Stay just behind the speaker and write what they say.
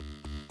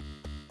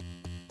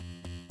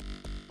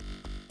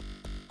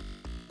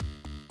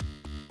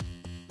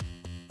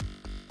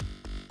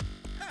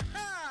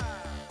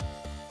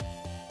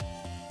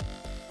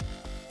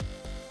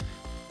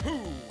Who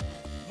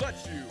let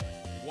you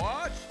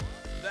watch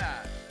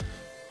that?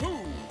 Who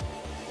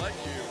let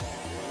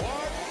you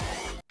watch?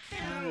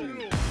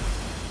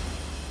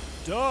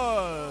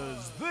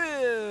 Does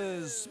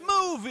this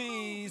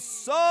movie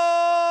suck?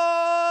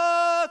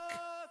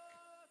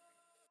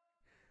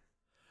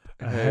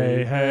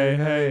 Hey, hey,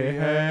 hey,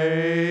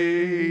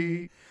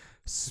 hey.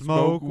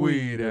 Smoke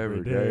weed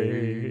every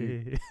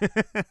day.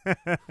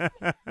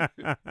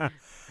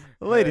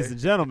 Ladies and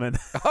gentlemen,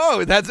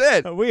 Oh, that's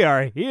it. we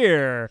are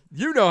here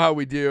You know how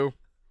we do.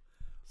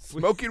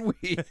 Smoking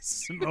weed.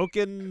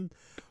 smoking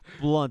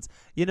blunts.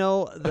 You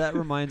know, that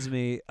reminds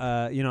me,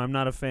 I'm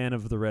not a fan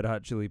of the Red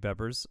Hot Chili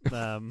Peppers.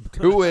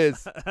 Who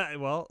is?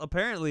 Well,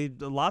 apparently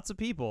lots of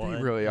people. They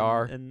and- really and-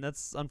 are. And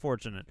that's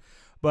unfortunate.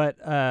 But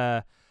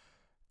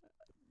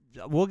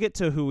we'll get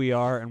to who we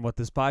are and what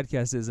this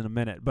podcast is in a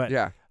minute. But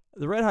Yeah.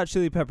 the Red Hot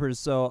Chili Peppers,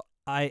 so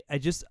I'm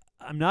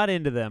not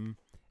into them.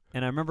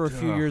 And I remember a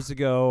few Ugh. years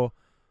ago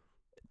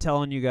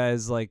telling you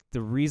guys, like,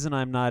 the reason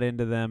I'm not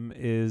into them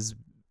is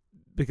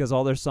because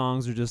all their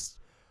songs are just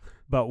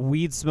about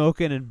weed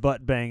smoking and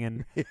butt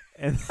banging.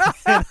 and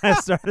I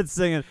started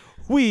singing,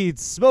 weed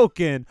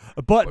smoking,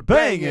 butt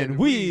banging,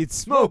 weed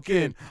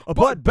smoking,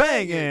 butt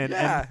banging.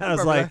 Yeah, And I was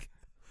remember like,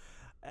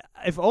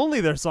 if only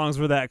their songs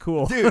were that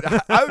cool. Dude,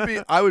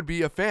 I would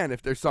be a fan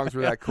if their songs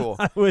were that cool.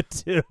 I would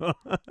too.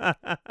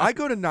 I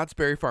go to Knott's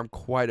Berry Farm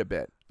quite a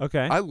bit.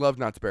 Okay. I love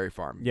Knott's Berry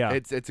Farm. Yeah.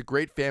 It's a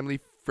great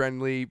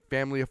family-friendly,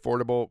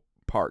 family-affordable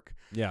park.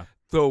 Yeah.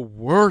 The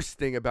worst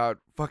thing about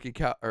fucking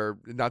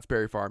Knott's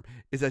Berry Farm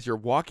is as you're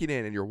walking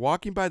in and you're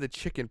walking by the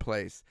chicken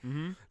place,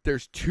 Mm-hmm.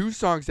 there's two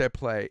songs that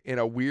play in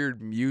a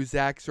weird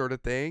Muzak sort of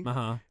thing.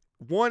 Uh-huh.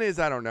 One is,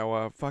 I don't know,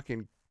 a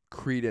fucking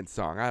Creedence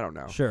song. I don't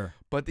know. Sure.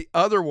 But the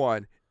other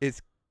one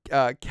is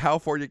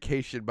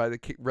Californication by the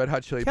Red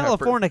Hot Chili Peppers.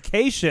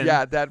 Californication.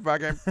 Yeah, that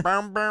fucking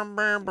bum, bum,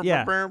 bum, bum,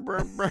 Yeah. bum,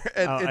 bum, bum,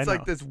 and Oh, I it's like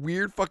know. this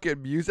weird fucking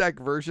Muzak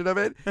version of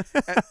it.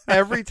 And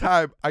every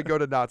time I go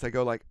to Knott's, I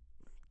go like,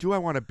 do I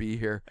want to be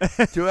here?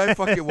 Do I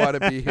fucking want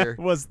to be here?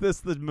 Was this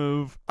the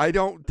move? I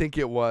don't think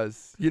it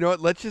was. You know what?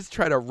 Let's just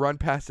try to run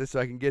past this so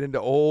I can get into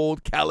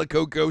old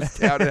Calico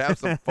Ghost Town and have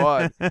some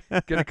fun.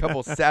 Get a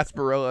couple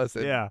sarsaparillas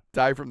and Yeah.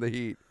 die from the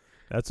heat.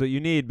 That's what you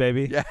need,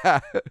 baby. Yeah.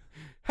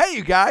 Hey,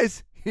 you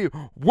guys.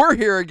 We're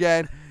here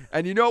again.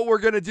 And you know what we're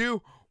going to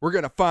do? We're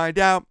going to find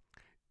out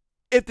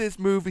if this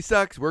movie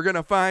sucks. We're going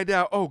to find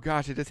out. Oh,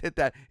 gosh, I just hit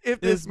that. If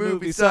this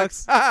movie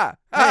sucks. Ha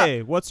ha.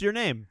 Hey, what's your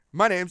name?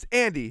 My name's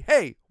Andy.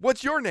 Hey,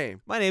 what's your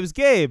name? My name's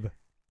Gabe.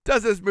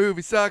 Does this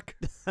movie suck?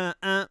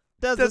 Does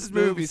Does this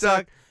movie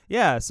suck?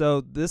 Yeah,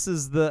 so this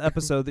is the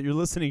episode that you're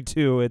listening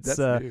to. It's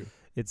That's new.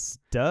 it's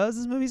Does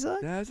This Movie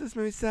Suck? Does this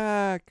movie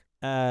suck?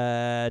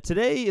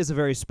 Today is a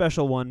very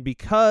special one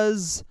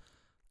because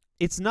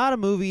it's not a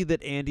movie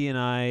that Andy and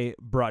I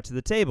brought to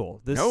the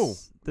table. This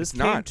it's came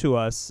not. to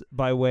us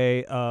by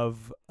way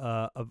of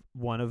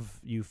one of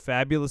you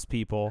fabulous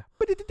people.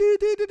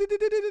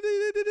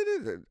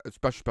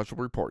 Special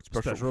report.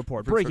 Special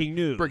report. Breaking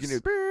news. Breaking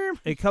news.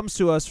 It comes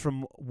to us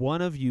from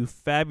one of you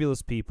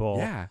fabulous people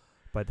Yeah.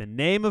 by the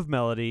name of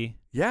Melody,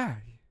 Yeah.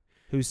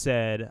 who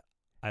said,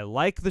 I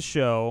like the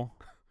show.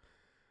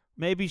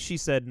 Maybe she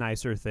said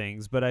nicer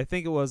things, but I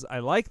think it was, I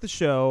like the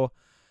show.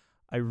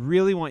 I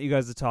really want you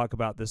guys to talk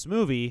about this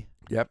movie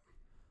Yep.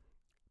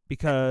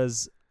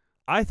 because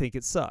I think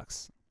it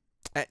sucks.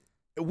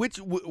 Which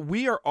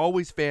we are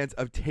always fans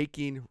of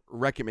taking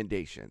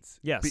recommendations.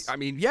 Yes. I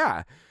mean,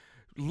 yeah.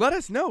 Let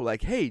us know.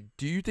 Like, hey,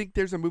 do you think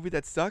there's a movie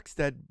that sucks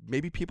that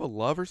maybe people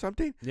love or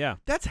something? Yeah.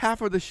 That's half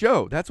of the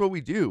show. That's what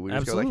we do. We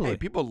just go like, Absolutely. hey,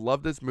 people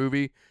love this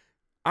movie.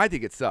 I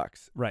think it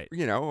sucks. Right.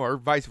 You know, or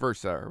vice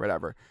versa or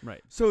whatever.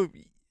 Right. So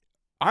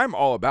I'm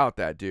all about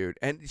that, dude.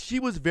 And she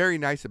was very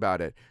nice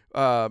about it.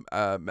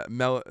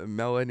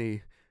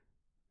 Melanie.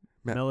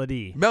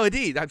 Melody.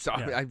 Melody. I'm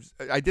sorry. Yeah.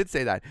 I did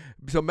say that.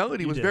 So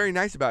Melody You was did. very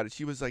nice about it.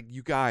 She was like,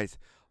 you guys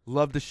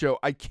love the show.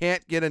 I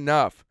can't get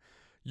enough.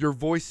 Your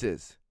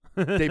voices.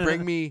 They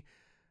bring me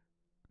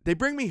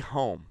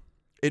home.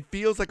 It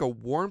feels like a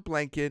warm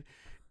blanket.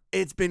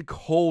 It's been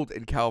cold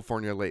in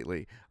California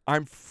lately.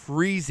 I'm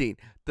freezing.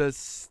 The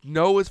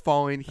snow is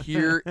falling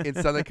here in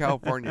Southern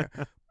California.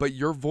 But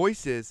your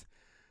voices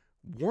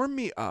warm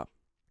me up.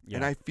 Yeah.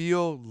 And I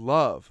feel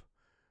love.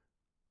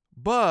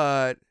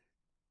 But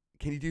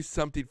can you do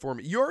something for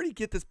me? You already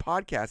get this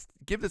podcast.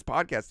 Give this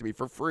podcast to me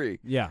for free.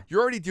 Yeah.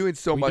 You're already doing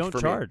so We much don't for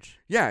me. charge.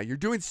 Yeah, you're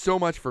doing so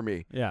much for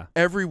me Yeah.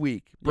 every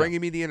week, Yeah. bringing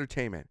me the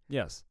entertainment.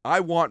 Yes. I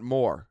want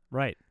more.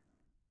 Right.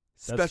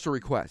 Special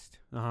request.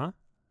 Uh-huh.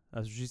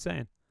 That's what she's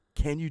saying.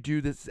 Can you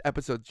do this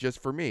episode just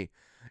for me?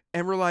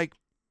 And we're like,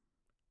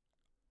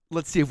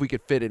 let's see if we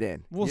could fit it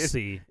in. We'll Yeah.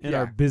 see in yeah.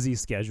 our busy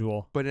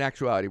schedule. But in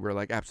actuality, we're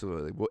like,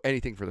 absolutely. Well,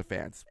 anything for the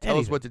fans. Tell us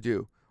Anything. what to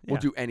do. We'll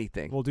Yeah. do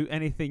anything. We'll do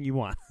anything you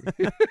want.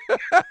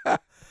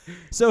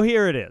 So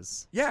here it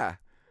is. Yeah.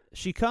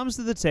 She comes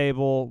to the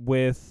table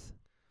with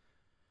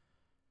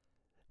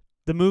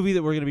the movie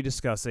that we're going to be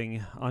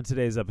discussing on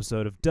today's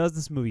episode of Does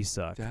This Movie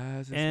Suck?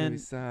 Does this And-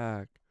 movie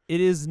suck? It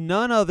is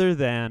none other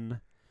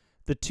than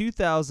the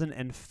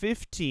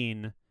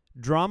 2015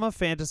 drama,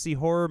 fantasy,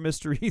 horror,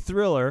 mystery,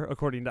 thriller,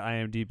 according to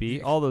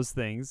IMDb, all those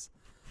things.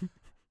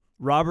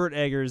 Robert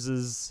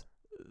Eggers'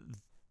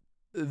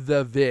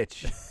 The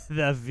Vitch.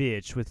 The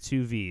Vitch with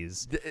 2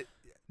 V's.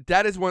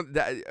 That is one.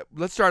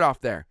 Let's start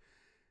off there.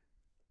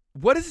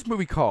 What is this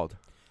movie called?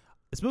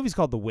 This movie's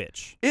called The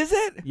Witch. Is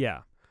it?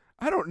 Yeah.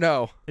 I don't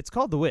know. It's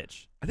called The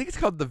Witch. I think it's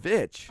called The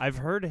Vitch. I've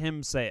heard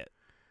him say it.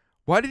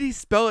 Why did he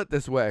spell it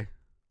this way?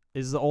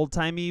 Is the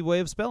old-timey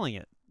way of spelling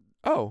it.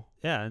 Oh,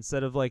 Yeah,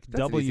 instead of like That's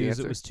an easy W's,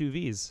 it answer. was 2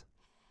 V's.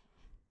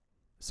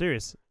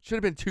 Serious. should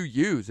have been 2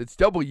 U's. It's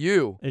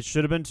W. It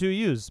should have been 2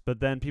 U's, but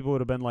then people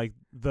would have been like,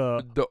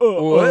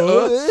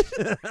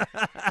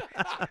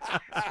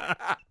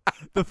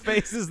 the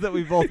faces that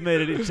we both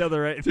made at each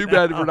other right Too now.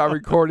 bad we're not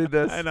recording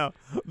this. I know.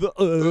 The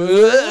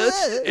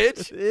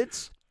Itch.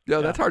 Itch. No,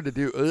 Yeah. that's hard to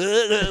do.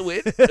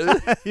 Wait.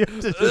 You have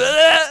to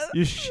just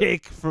you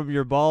shake from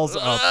your balls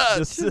up.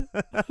 Just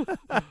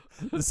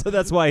so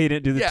that's why he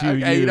didn't do the Yeah, 2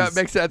 okay, U's. you know, it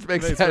makes sense.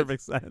 Makes sense.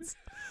 Perfect sense.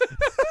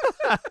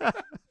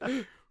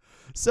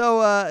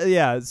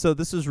 So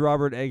this is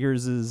Robert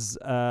Eggers'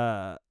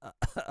 of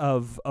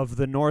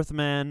the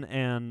Northman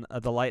and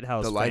the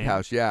Lighthouse. The fame.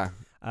 Lighthouse, yeah.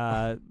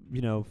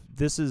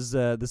 This is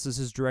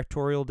his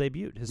directorial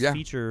debut, his Yeah.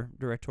 feature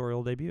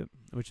directorial debut,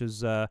 which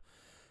is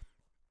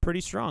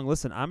pretty strong.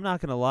 Listen, I'm not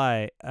gonna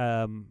lie.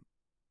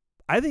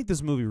 I think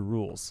this movie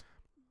rules.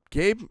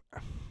 Gabe,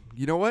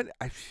 you know what?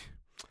 I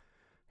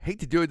hate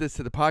to do this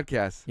to the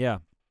podcast. Yeah.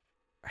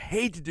 I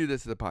hate to do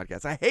this to the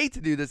podcast. I hate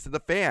to do this to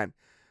the fan,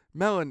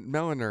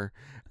 Meliner.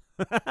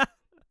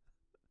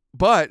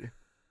 But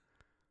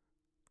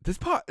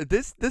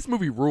this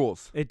movie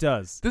rules. It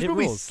does. This it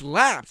movie rules.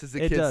 slaps, as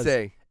the It kids does.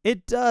 say.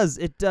 It does,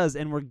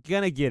 and we're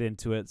gonna get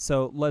into it.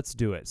 So let's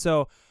do it.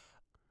 So,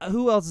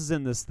 who else is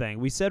in this thing?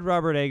 We said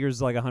Robert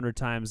Eggers like 100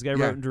 times. The guy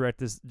Yeah. wrote and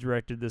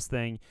directed this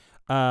thing.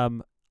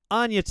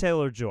 Anya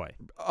Taylor-Joy.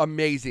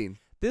 Amazing.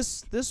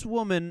 This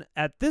woman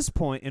at this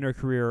point in her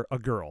career, a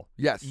girl,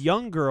 Yes.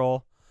 young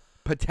girl,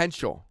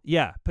 Potential.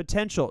 yeah,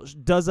 potential,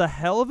 does a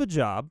hell of a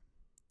job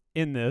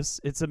in this.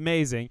 It's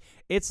amazing.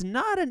 It's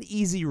not an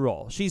easy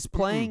role. She's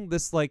playing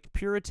this like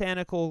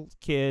puritanical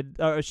kid.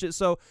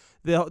 So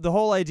the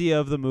whole idea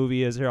of the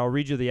movie is, here, I'll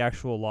read you the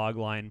actual log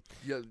line.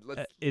 Yeah,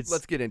 It's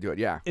let's get into it.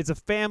 Yeah. It's a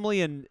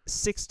family in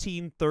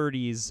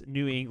 1630s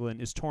New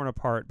England is torn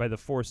apart by the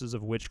forces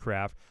of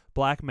witchcraft,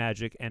 black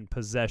magic, and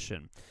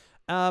possession.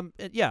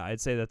 Yeah, I'd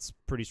say that's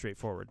pretty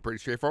straightforward. Pretty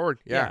straightforward.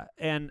 Yeah.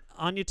 And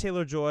Anya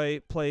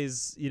Taylor-Joy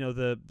plays,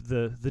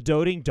 the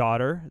doting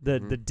daughter.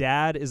 The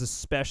dad is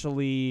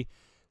especially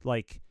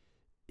like,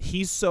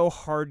 he's so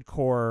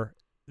hardcore,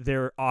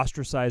 they're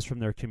ostracized from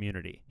their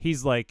community.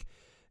 He's like,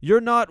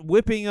 you're not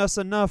whipping us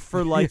enough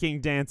for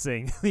liking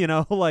dancing.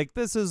 Like,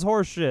 this is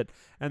horseshit.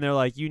 And they're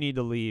like, you need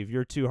to leave.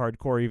 You're too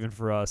hardcore even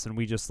for us. And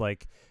we just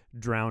like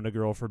drowned a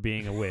girl for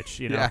being a witch,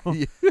 Yeah.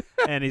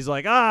 And he's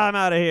like, I'm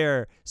out of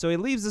here. So he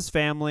leaves his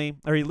family,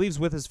 or he leaves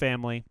with his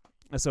family.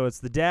 So it's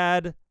the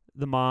dad,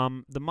 the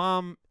mom. The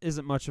mom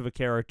isn't much of a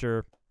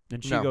character,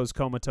 and she No. goes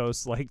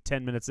comatose like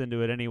 10 minutes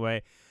into it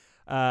anyway.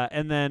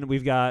 And then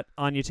we've got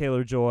Anya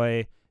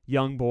Taylor-Joy,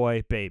 young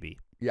boy, baby.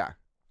 Yeah.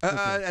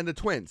 Okay. And the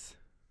twins.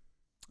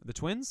 The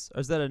twins?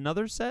 Or is that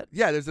another set?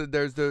 Yeah,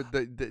 there's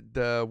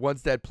the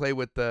ones that play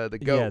with the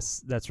goat.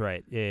 Yes, that's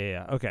right.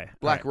 Yeah. Okay.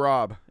 Black All right.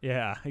 Rob.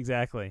 Yeah,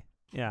 exactly.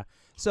 Yeah.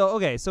 So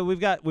we've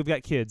got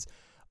kids.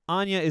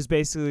 Anya is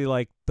basically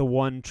like the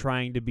one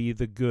trying to be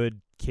the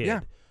good kid. Yeah.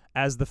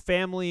 As the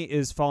family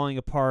is falling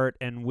apart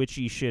and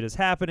witchy shit is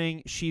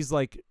happening, she's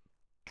like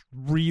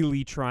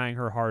really trying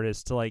her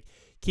hardest to like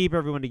keep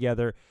everyone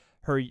together.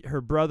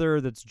 Her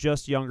brother that's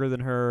just younger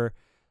than her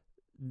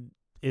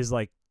is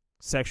like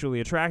sexually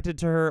attracted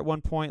to her at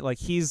one point. Like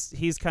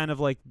he's kind of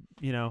like,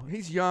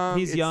 He's young.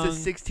 He's it's young. the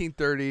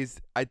 1630s.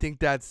 I think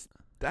that's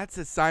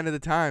a sign of the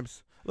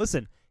times.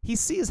 Listen, he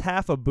sees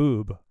half a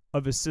boob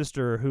of his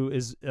sister, who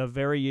is a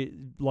very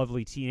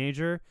lovely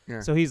teenager. Yeah.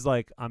 So he's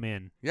like, I'm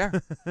in. Yeah.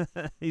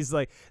 He's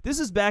like, this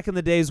is back in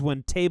the days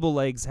when table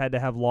legs had to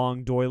have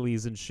long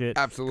doilies and shit.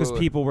 Absolutely. Because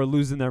people were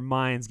losing their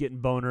minds, getting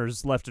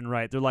boners left and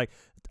right. They're like,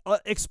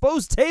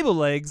 exposed table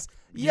legs?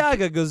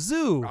 Yaga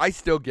gazoo. I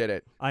still get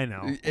it. I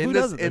know. In Who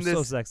this, doesn't? They're in so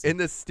this, sexy. in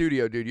this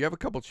studio, dude, you have a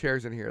couple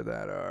chairs in here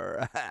that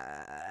are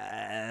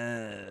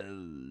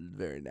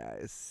very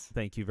nice.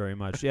 Thank you very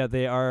much. Yeah,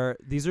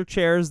 these are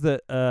chairs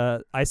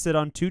that I sit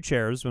on 2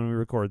 chairs when we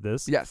record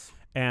this. Yes.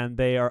 And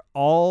they are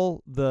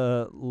all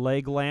the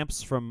leg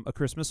lamps from A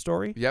Christmas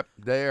Story. Yep.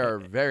 They are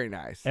very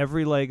nice.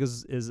 Every leg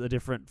is a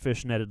different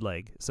fish-netted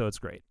leg, so it's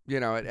great.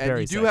 And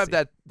Very you do have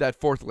sexy. that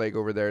fourth leg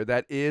over there.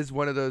 That is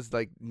one of those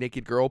like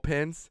naked girl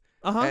pins.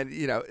 Uh-huh. And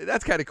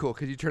that's kind of cool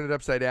because you turn it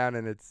upside down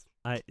and it's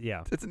a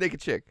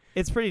naked chick.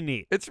 It's pretty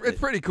neat. It's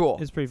pretty cool.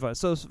 It's pretty fun.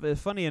 So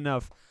funny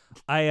enough,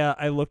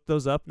 I looked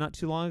those up not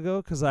too long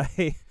ago because You're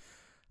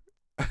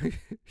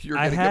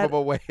I gonna give had- them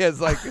away as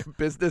like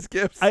business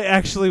gifts. I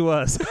actually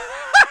was.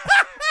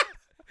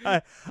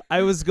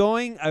 I was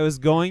going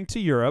to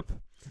Europe,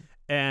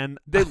 and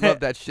They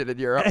love that shit in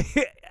Europe.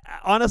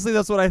 honestly,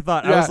 that's what I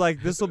thought. I Yeah. was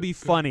like, this will be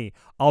funny.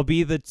 I'll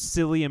be the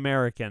silly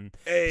American.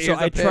 Hey, So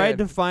here's a I tried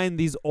pen. to find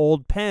these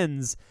old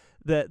pens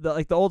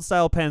like the old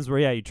style pens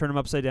where you turn them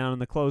upside down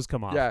and the clothes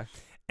come off. Yeah.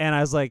 And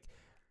I was like,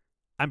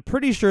 I'm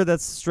pretty sure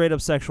that's straight up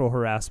sexual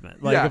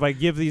harassment. Like Yeah. if I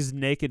give these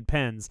naked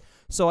pens.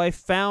 So I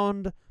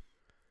found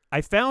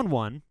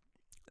one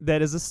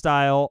that is a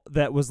style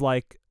that was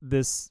like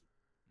this.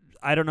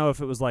 I don't know if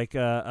it was like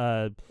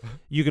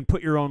you can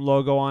put your own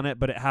logo on it,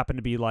 but it happened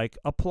to be like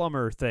a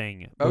plumber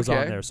thing was on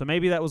Okay. there. So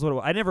maybe that was what it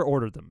was. I never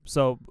ordered them.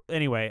 So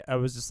anyway, I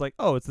was just like,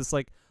 oh, it's this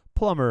like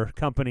plumber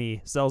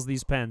company sells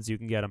these pens. You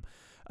can get them.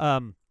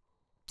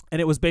 And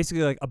it was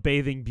basically like a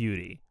bathing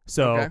beauty.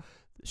 So Okay.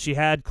 she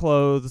had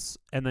clothes,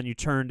 and then you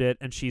turned it,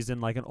 and she's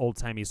in like an old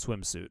timey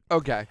swimsuit.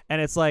 Okay.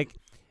 And it's like,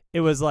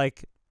 it was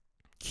like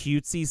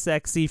cutesy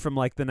sexy from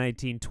like the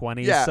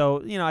 1920s. Yeah.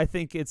 So, I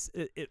think it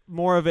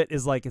more of it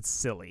is like it's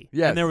silly.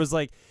 Yes. And there was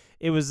like,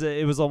 it was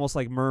almost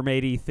like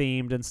mermaidy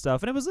themed and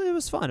stuff. And it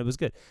was fun. It was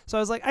good. So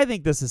I was like, I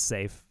think this is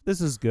safe. This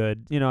is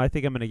good. I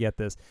think I'm going to get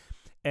this.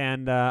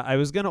 And I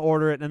was going to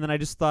order it. And then I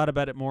just thought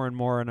about it more and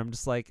more. And I'm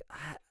just like,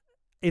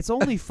 it's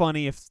only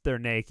funny if they're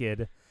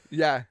naked.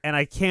 Yeah. And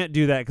I can't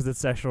do that because it's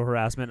sexual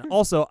harassment.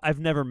 Also, I've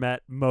never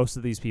met most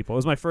of these people. It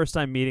was my first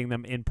time meeting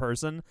them in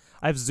person.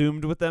 I've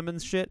Zoomed with them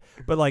and shit,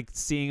 but like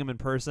seeing them in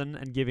person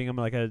and giving them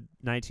like a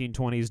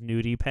 1920s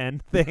nudie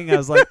pen thing, I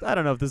was like, I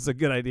don't know if this is a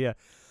good idea.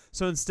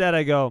 So instead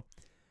I go,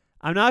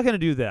 I'm not going to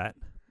do that.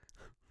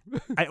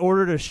 I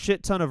ordered a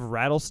shit ton of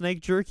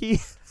rattlesnake jerky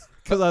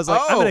because I was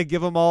like, I'm Oh. going to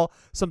give them all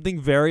something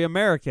very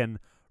American.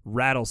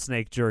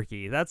 Rattlesnake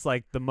jerky. That's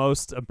like the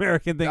most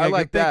American thing I I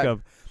like could think that.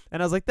 of.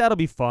 And I was like, that'll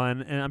be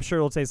fun, and I'm sure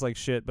it'll taste like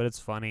shit, but it's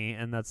funny,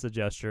 and that's the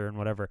gesture and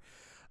whatever.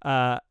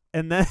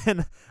 And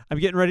then I'm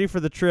getting ready for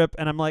the trip,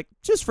 and I'm like,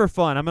 just for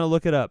fun, I'm going to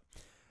look it up.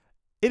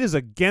 It is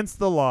against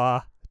the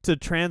law to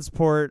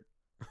transport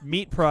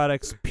meat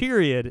products,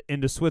 period,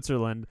 into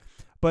Switzerland,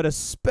 but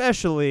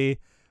especially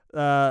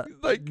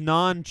Like-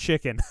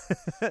 non-chicken.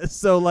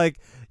 So, like,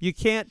 you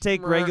can't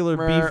take regular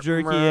beef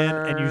jerky in,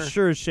 and you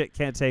sure as shit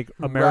can't take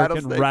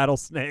American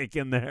rattlesnake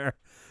in there.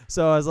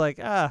 So I was like,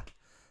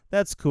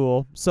 that's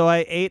cool. So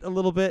I ate a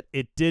little bit.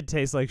 It did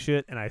taste like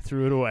shit, and I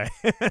threw it away.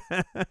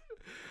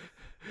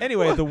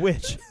 Anyway, The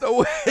Witch. The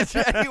Witch.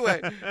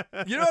 Anyway,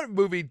 you know what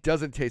movie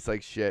doesn't taste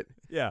like shit?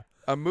 Yeah.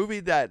 A movie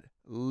that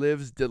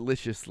lives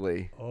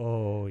deliciously.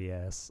 Oh,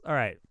 yes. All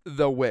right.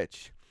 The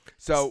Witch.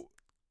 So,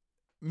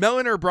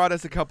 Melanie brought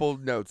us a couple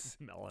notes.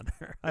 Melanie.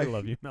 I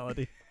love you,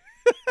 Melody.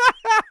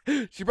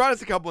 She brought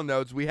us a couple of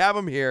notes. We have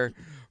them here.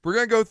 We're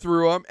gonna go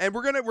through them, and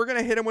we're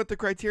gonna hit them with the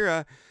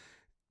criteria.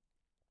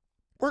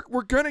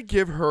 We're gonna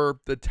give her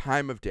the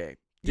time of day.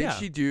 Did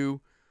she do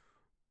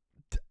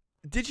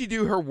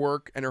her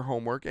work and her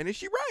homework? And is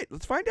she right?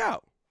 Let's find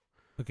out.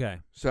 Okay.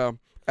 So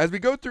as we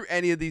go through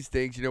any of these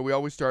things, we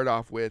always start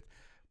off with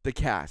the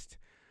cast.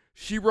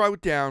 She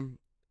wrote down.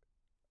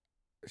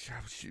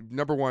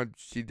 Number one,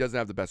 she doesn't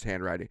have the best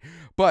handwriting,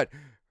 but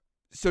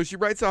so she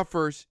writes off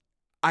first.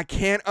 I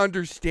can't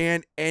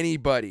understand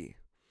anybody.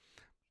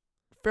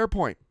 Fair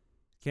point.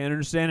 Can't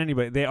understand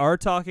anybody. They are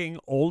talking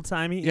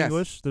old-timey Yes.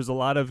 English. There's a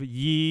lot of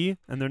ye,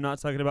 and they're not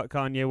talking about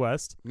Kanye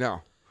West.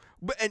 No,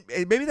 but and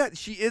maybe that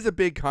she is a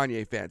big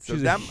Kanye fan. So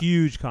She's that a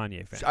huge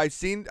Kanye fan. I've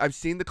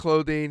seen the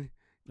clothing.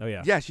 Oh,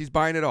 yeah. Yeah, she's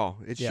buying it all.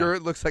 Yeah.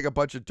 It looks like a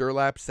bunch of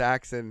Durlap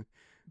sacks and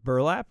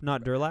Burlap,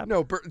 not Durlap?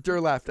 no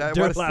Durlap.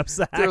 Durlap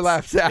sacks.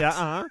 Durlap sacks. Yeah,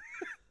 uh-huh.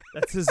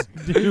 That's his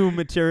new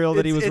material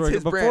that he was It's working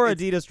his before brand.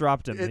 Adidas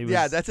dropped him.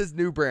 Yeah, that's his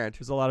new brand.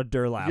 There's a lot of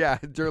Durlap. Yeah,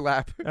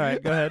 Durlap. All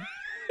right, go ahead.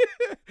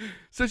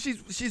 So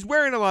she's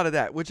wearing a lot of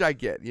that, which I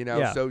get,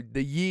 Yeah. So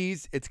the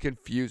yees, it's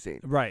confusing.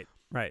 Right.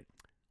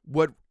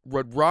 What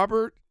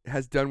Robert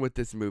has done with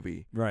this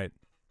movie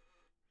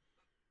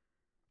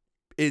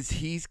is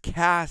he's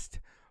cast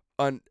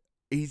on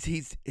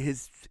his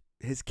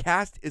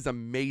cast is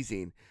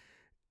amazing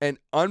and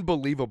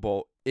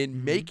unbelievable in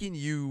Mhm. making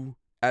you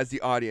as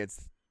the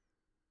audience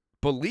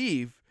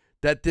believe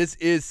that this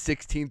is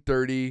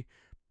 1630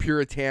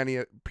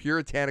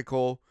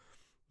 puritanical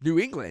New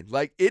England.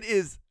 Like, it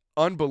is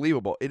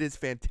unbelievable. It is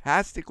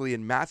fantastically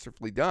and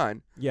masterfully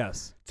done.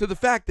 Yes. To the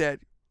fact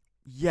that,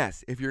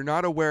 yes, if you're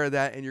not aware of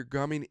that and you're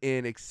coming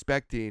in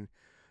expecting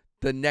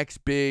the next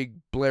big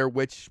Blair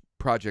Witch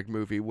Project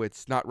movie, which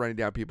is not running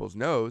down people's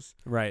nose,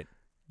 Right.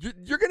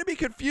 you're going to be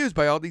confused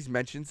by all these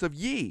mentions of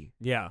ye.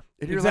 Yeah.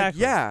 And you're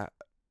Exactly. like, yeah,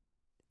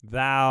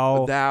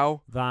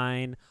 thou.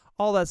 thine,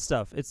 all that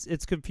stuff.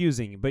 It's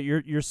confusing, but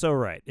you're so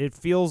right. It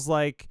feels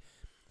like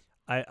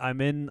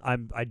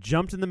I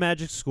jumped in the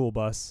Magic School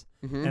Bus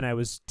Mhm. and I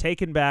was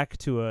taken back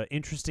to a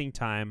interesting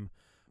time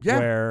Yeah.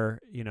 where,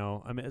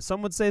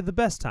 some would say the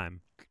best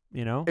time,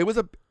 It was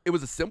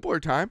a simpler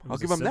time. It I'll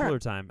was give a them that. simpler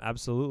time.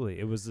 Absolutely.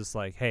 It was just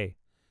like, hey,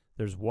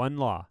 there's one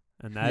law,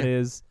 and that Yeah.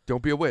 is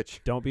Don't be a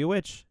witch. don't be a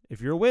witch.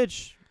 If you're a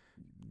witch,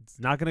 it's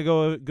not going to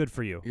go good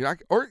for you. You're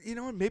not, or you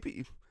know what?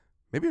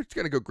 maybe it's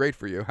gonna go great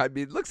for you. I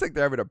mean, it looks like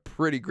they're having a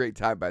pretty great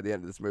time by the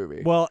end of this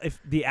movie. Well, if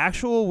the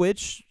actual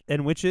witch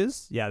and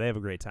witches, yeah, they have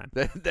a great time.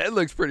 That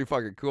looks pretty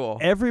fucking cool.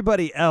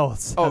 Everybody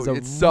else has it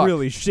a sucks.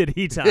 really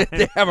shitty time.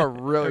 They have a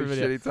really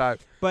Everybody- shitty time.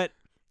 But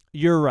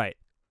you're right.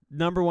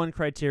 Number one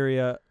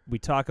criteria, we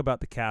talk about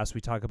the cast,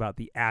 we talk about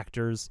the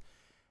actors.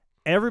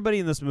 Everybody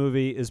in this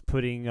movie is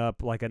putting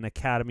up like an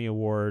Academy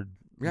Award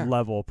Yeah.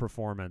 level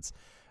performance.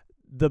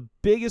 The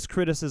biggest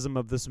criticism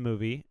of this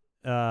movie,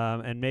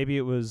 and maybe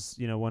it was,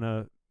 one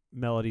of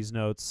Melody's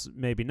notes,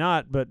 maybe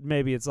not, but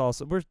maybe it's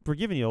also, we're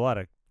giving you a lot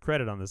of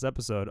credit on this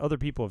episode. Other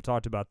people have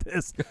talked about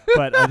this,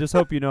 but I just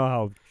hope you know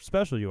how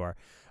special you are.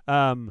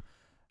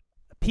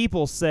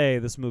 People say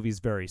this movie's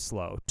very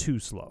slow, too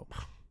slow.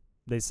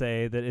 They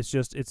say that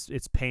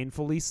it's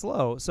painfully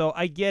slow. So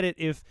I get it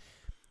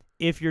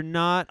if you're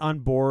not on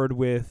board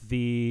with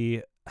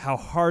how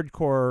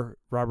hardcore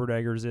Robert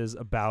Eggers is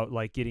about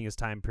like getting his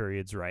time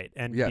periods right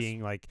and Yes.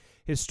 being like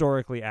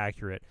historically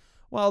accurate.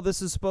 Well,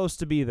 this is supposed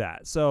to be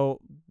that. So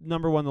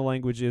number one, the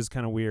language is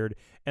kind of weird,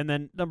 and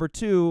then number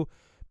two,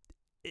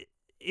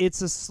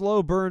 it's a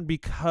slow burn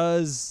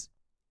because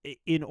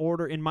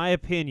in my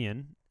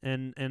opinion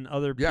and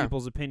other Yeah.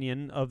 people's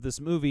opinion of this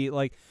movie,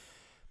 like,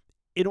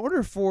 in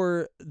order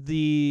for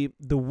the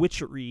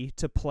witchery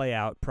to play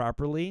out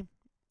properly,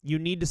 you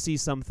need to see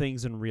some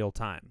things in real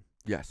time.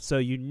 Yes. So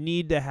you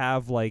need to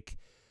have like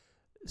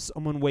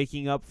someone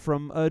waking up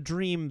from a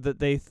dream that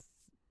they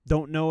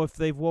don't know if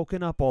they've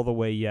woken up all the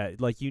way yet.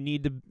 Like, you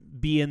need to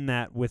be in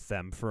that with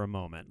them for a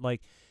moment.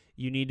 Like,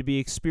 you need to be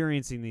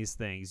experiencing these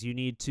things. You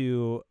need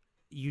to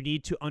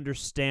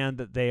understand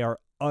that they are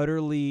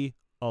utterly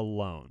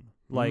alone.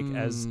 Like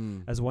as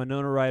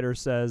Winona Ryder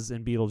says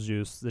in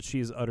Beetlejuice, that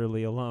she's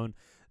utterly alone.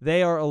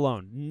 They are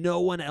alone.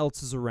 No one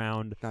else is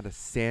around. Not a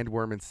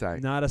sandworm in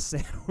sight. Not a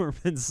sandworm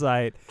in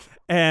sight.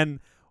 And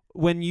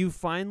when you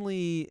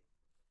finally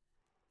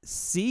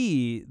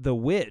see the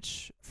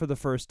witch for the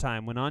first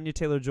time, when Anya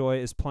Taylor-Joy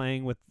is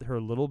playing with her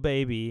little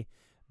baby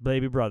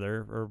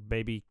brother or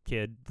baby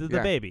kid, the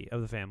Yeah. baby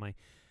of the family,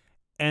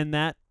 and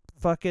that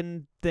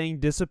fucking thing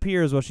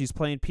disappears while she's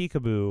playing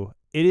peekaboo,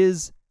 it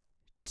is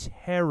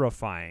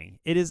terrifying.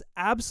 It is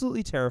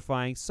absolutely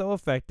terrifying, so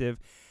effective.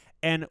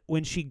 And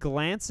when she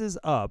glances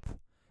up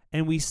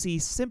and we see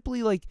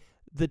simply like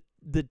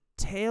the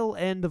tail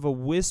end of a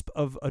wisp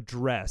of a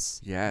dress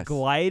Yes.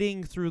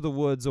 gliding through the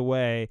woods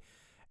away,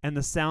 and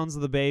the sounds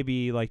of the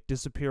baby like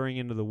disappearing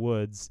into the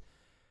woods,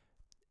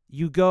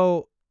 you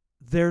go,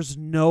 there's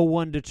no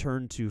one to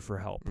turn to for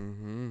help.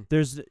 Mm-hmm.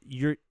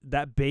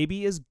 That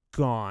baby is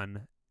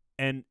gone,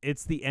 and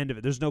it's the end of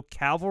it. There's no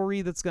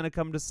cavalry that's going to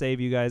come to save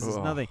you guys. There's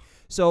Ugh. nothing.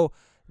 So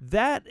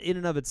that in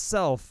and of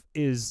itself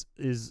is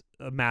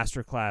a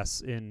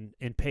masterclass in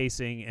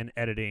pacing and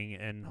editing,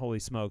 and holy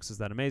smokes, is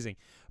that amazing.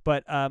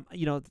 But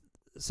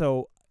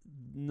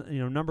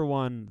number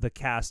one, the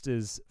cast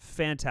is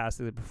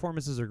fantastic. The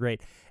performances are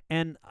great.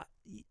 And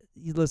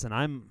listen,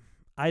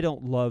 I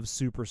don't love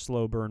super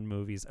slow burn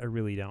movies. I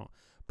really don't.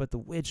 But The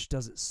Witch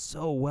does it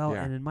so well,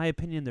 Yeah. and in my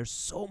opinion, there's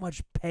so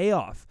much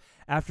payoff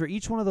after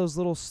each one of those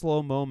little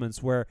slow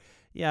moments where,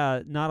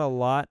 yeah, not a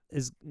lot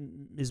is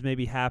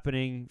maybe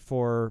happening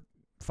for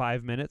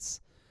 5 minutes,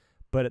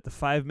 but at the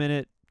 5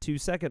 minute, 2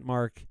 second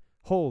mark,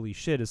 holy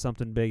shit, is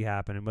something big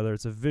happening, whether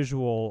it's a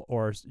visual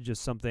or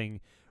just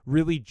something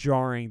really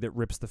jarring that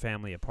rips the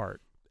family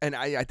apart. And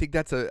I think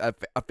that's a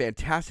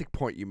fantastic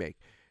point you make.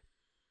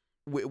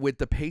 With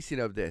the pacing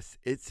of this,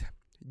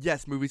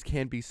 yes, movies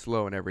can be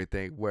slow and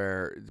everything,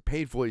 where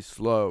painfully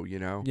slow,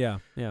 Yeah.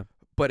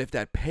 But if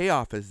that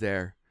payoff is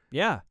there,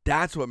 Yeah,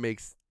 that's what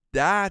makes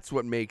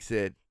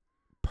it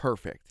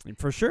perfect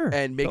for sure.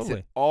 and makes Totally.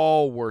 it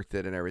all worth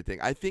it and everything.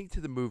 I think to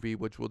the movie,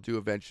 which we'll do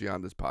eventually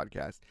on this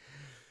podcast,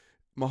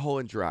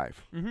 Mulholland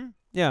Drive. Mm-hmm.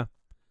 Yeah.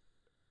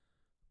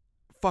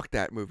 Fuck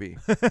that movie.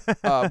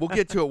 We'll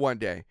get to it one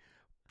day.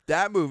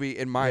 That movie,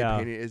 in my Yeah.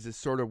 opinion, is this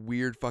sort of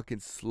weird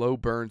fucking slow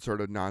burn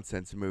sort of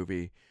nonsense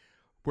movie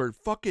where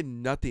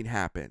fucking nothing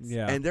happens.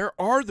 Yeah. And there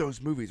are those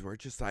movies where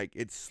it's just like,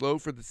 it's slow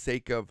for the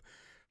sake of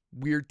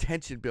weird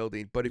tension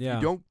building. But if Yeah.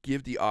 you don't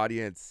give the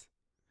audience,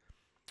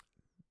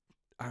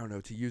 I don't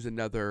know, to use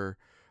another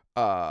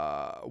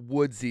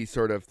woodsy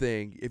sort of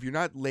thing, if you're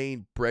not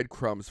laying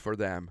breadcrumbs for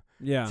them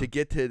Yeah. to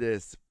get to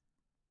this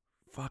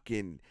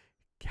fucking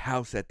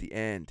house at the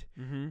end,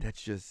 Mm-hmm.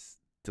 that's just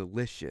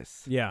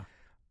delicious. Yeah.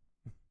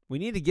 We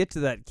need to get to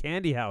that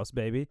candy house,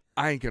 baby.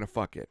 I ain't gonna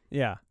fuck it.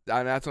 Yeah.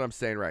 And that's what I'm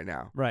saying right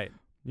now. Right.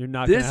 You're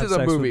not This gonna have is a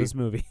sex movie. with this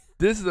movie.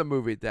 This is a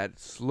movie that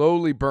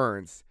slowly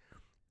burns,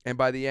 and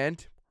by the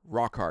end,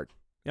 rock hard,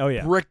 Oh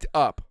yeah. bricked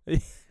up,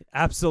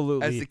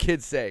 Absolutely. as the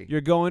kids say.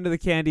 You're going to the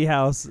candy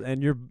house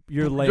and you're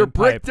laying You're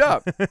bricked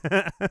pipe.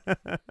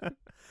 up.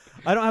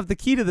 I don't have the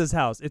key to this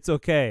house. It's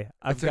okay.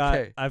 It's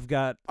okay. I've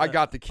got I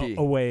got the key.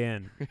 a way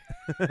in.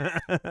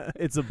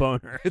 It's a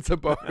boner. It's a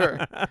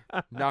boner.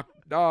 Knock,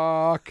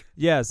 knock.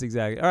 Yes,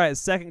 exactly. All right,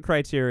 second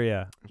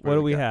criteria. What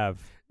do we got?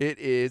 have? It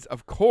is,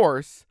 of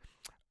course,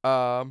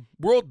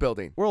 world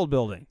building. World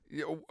building.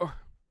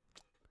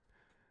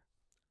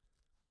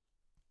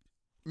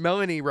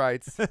 Melanie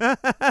writes, You're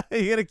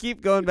gonna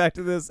keep going back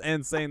to this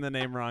and saying the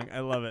name wrong. I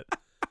love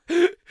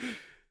it.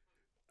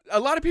 a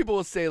lot of people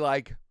will say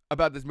like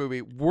about this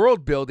movie,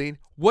 world building.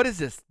 What is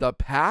this? The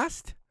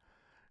past?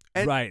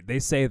 And- Right, they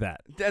say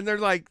that. And they're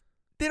like,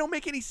 they don't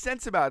make any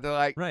sense about it. They're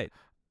like, Right.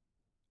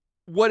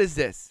 what is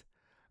this?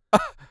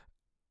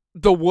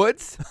 The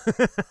woods?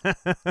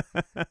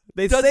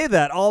 They Does- say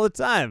that all the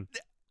time.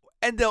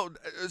 And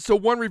so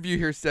one review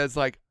here says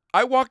like,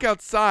 I walk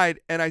outside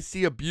and I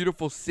see a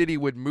beautiful city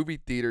with movie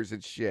theaters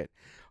and shit.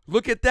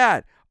 Look at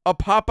that. A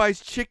Popeye's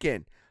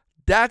chicken.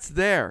 That's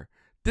there.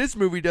 This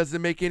movie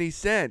doesn't make any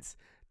sense.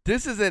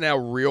 This isn't a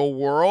real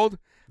world.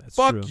 That's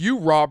Fuck true. you,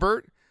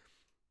 Robert.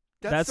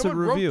 That's a someone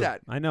wrote review.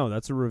 that. I know,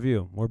 that's a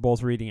review. We're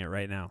both reading it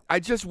right now. I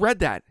just read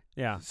that.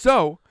 Yeah.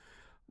 So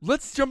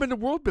let's jump into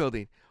world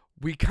building.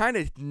 We kind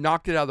of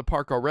knocked it out of the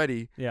park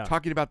already, Yeah.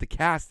 talking about the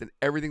cast and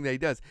everything that he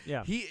does.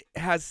 Yeah. He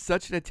has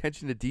such an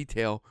attention to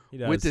detail He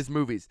does. with his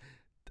movies.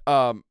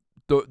 The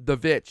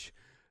Vitch,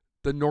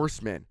 The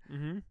Norseman,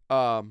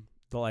 Mm-hmm.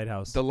 The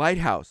Lighthouse. The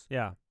Lighthouse,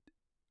 yeah.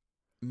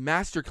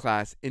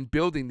 masterclass in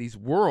building these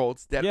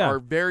worlds that Yeah. are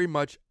very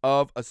much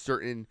of a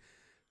certain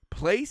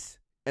place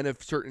and a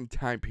certain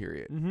time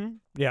period. Mm-hmm.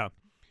 Yeah.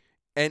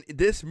 And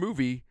this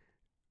movie,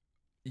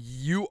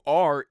 you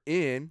are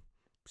in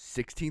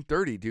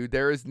 1630, dude.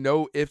 There is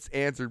no ifs,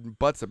 ands, or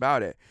buts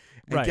about it.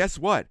 And Right. guess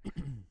what?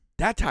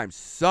 That time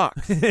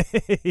sucks.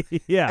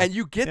 Yeah. And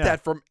you get Yeah.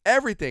 that from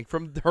everything,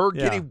 from her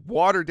Yeah. getting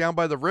water down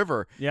by the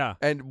river yeah.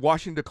 and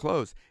washing the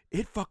clothes.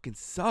 It fucking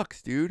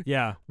sucks, dude.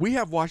 Yeah. We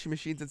have washing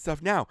machines and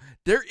stuff now.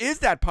 There is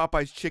that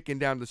Popeye's chicken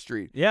down the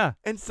street. Yeah.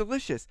 And it's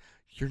delicious.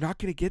 You're not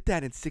going to get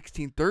that in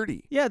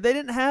 1630. Yeah, they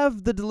didn't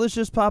have the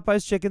delicious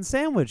Popeye's chicken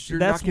sandwich. You're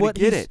That's not gonna what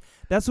get he's- it.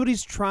 That's what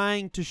he's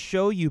trying to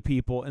show you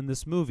people in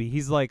this movie.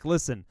 He's like,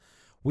 listen,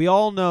 we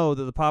all know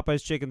that the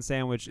Popeye's chicken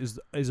sandwich is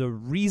a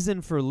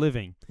reason for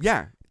living.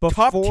 Yeah.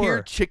 Before- Top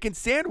tier chicken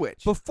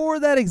sandwich. Before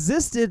that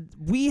existed,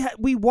 we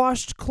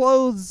washed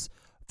clothes.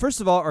 First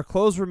of all, our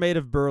clothes were made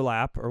of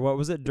burlap, or what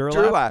was it?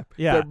 Durlap.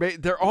 Yeah.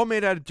 They're all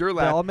made out of Durlap.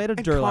 They're all made of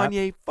and Durlap.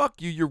 Kanye,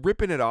 fuck you. You're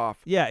ripping it off.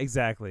 Yeah,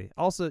 exactly.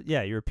 Also,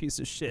 yeah, you're a piece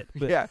of shit.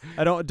 But Yeah.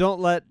 I don't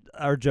let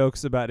our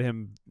jokes about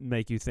him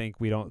make you think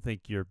we don't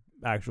think you're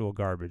actual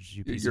garbage.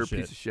 You piece You're a of shit.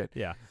 piece of shit.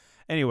 Yeah.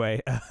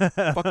 Anyway.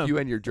 Fuck you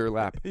and your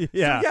Durlap.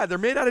 Yeah. So, yeah, they're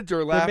made out of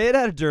They're Durlap. made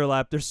out of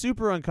Durlap. They're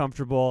super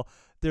uncomfortable.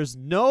 There's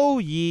no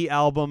Yee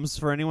albums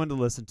for anyone to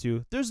listen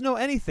to. There's no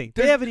anything.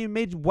 They There- haven't even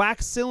made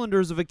wax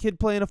cylinders of a kid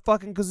playing a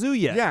fucking kazoo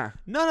yet. Yeah.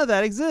 None of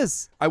that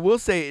exists. I will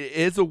say it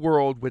is a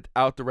world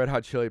without the Red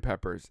Hot Chili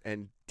Peppers,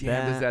 and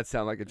damn, does That- that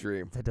sound like a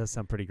dream. That does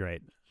sound pretty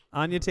great.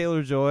 Anya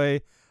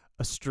Taylor-Joy,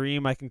 a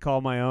stream I can call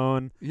my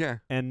own, Yeah.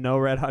 and no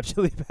Red Hot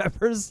Chili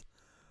Peppers.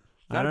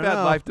 I Not a don't bad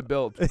know. life to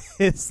build.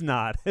 It's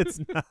not. It's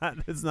not.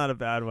 It's not a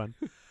bad one.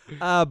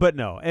 But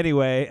no.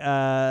 Anyway,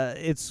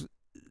 it's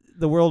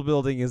the world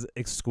building is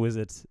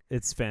exquisite.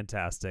 It's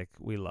fantastic.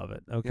 We love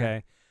it.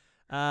 Okay.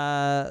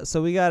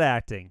 So we got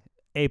acting,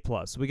 A+.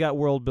 We got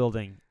world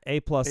building,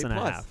 A+ and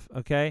a A+. half.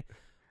 Okay.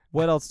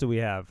 What else do we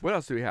have? What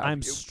else do we have?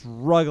 I'm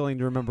struggling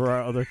to remember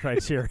our other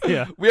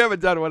criteria. We haven't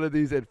done one of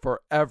these in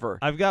forever.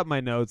 I've got my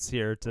notes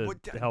here to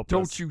What- help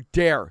Don't us. you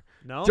dare.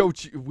 No.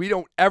 Don't you? We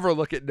don't ever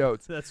look at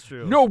notes. That's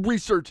true. No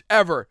research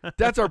ever.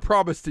 That's our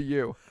promise to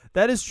you.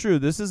 That is true.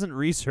 This isn't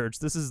research.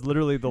 This is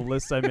literally the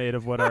list I made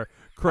of what our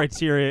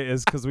criteria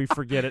is because we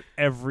forget it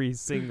every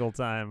single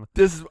time.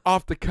 This is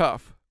off the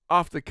cuff.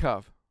 Off the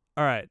cuff.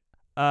 All right.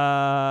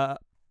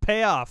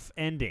 Payoff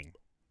ending.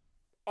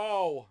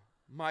 Oh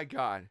my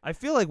God. I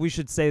feel like we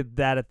should say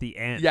that at the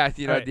end. Yeah,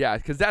 you know, All right. yeah,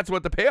 because that's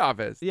what the payoff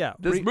is. Yeah.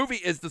 This movie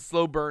is the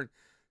slow burn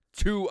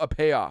to a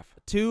payoff.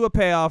 To a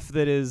payoff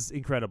that is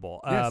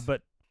incredible. Yes.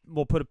 But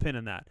we'll put a pin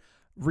in that.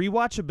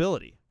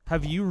 Rewatchability.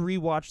 Have you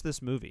rewatched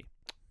this movie?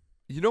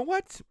 You know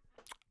what?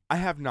 I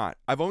have not.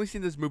 I've only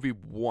seen this movie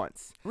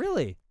once.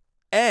 Really?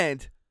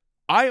 And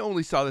I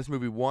only saw this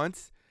movie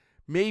once,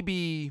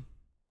 maybe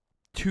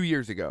 2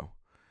 years ago.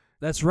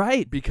 That's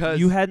right. Because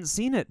you hadn't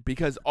seen it.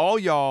 because all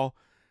y'all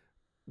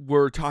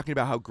were talking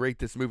about how great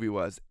this movie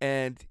was.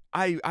 And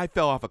I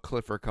fell off a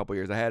cliff for a couple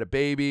years. I had a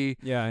baby.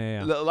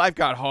 Yeah. Life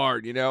got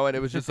hard, you know, and it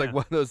was just like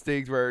one of those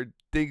things where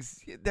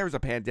there was a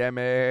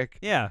pandemic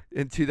Yeah.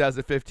 in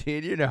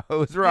 2015, you know, it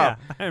was rough.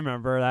 Yeah, I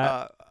remember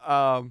that.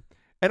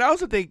 And I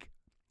also think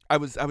I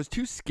was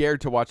too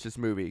scared to watch this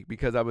movie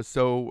because I was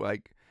so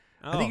like,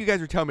 I think you guys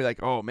were telling me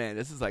like, oh man,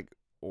 this is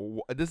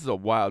a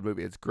wild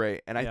movie. It's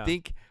great. And Yeah.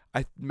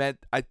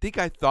 I think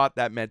I thought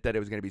that meant that it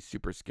was going to be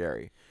super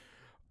scary.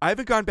 I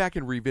haven't gone back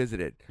and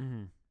revisited,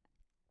 Mhm.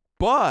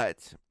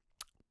 but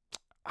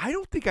I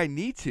don't think I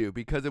need to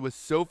because it was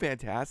so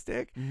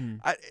fantastic. Mhm.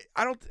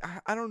 I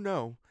don't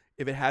know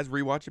if it has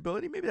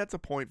rewatchability. Maybe that's a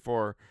point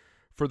for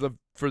the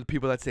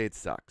people that say it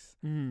sucks.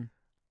 Mhm.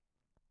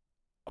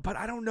 But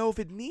I don't know if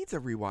it needs a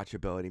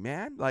rewatchability,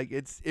 man. Like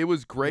it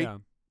was great, Yeah.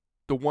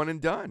 the one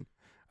and done.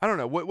 I don't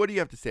know. What do you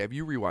have to say? Have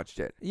you rewatched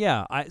it?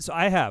 Yeah,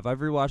 I have. I've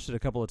rewatched it a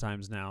couple of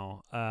times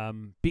now.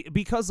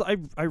 Because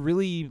I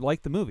really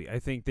like the movie. I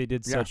think they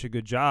did Yeah. such a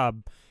good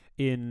job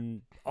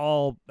in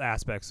all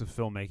aspects of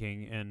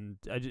filmmaking, and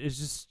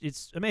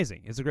it's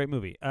amazing. It's a great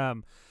movie. I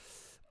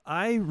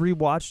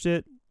rewatched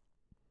it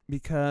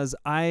because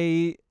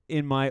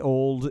in my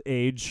old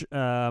age,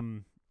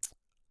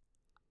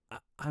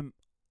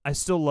 I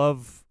still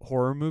love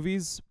horror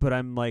movies, but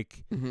I'm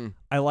like,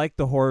 I like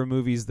the horror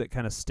movies that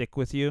kind of stick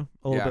with you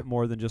a little bit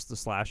more than just the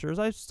slashers.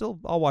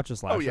 I'll watch a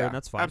slasher, and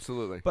that's fine.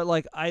 Absolutely. But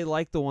like, I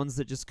like the ones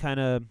that just kind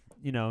of,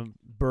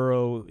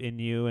 burrow in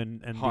you and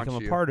become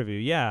a part of you.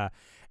 Yeah.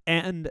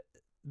 And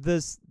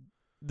the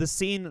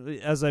scene,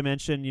 as I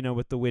mentioned,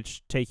 with the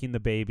witch taking the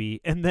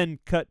baby, and then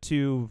cut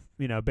to,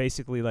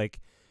 basically like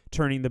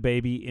turning the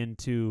baby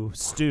into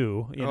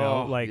stew,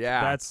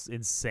 that's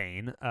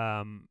insane,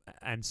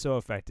 and so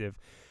effective.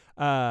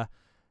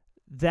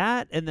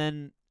 That and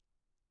then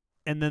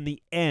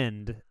the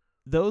end.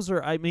 Those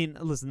are,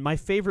 listen, my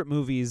favorite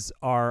movies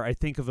are, I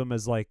think of them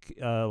as like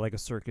a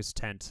circus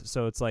tent.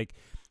 So it's like,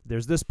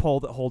 there's this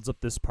pole that holds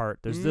up this part.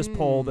 There's this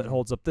pole that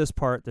holds up this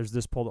part. There's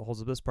this pole that holds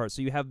up this part.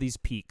 So you have these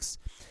peaks.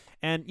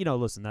 And,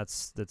 listen,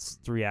 that's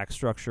 3-act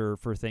structure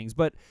for things.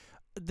 But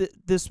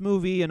this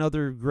movie and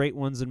other great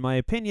ones, in my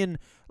opinion,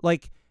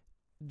 like,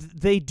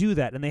 they do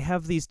that. And they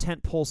have these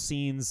tentpole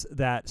scenes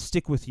that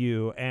stick with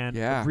you and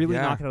really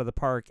knock it out of the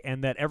park,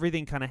 and that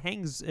everything kind of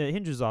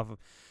hinges off of.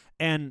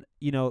 And,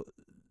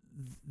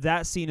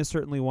 that scene is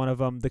certainly one of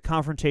them. The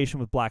confrontation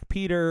with Black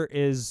Peter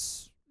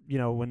is,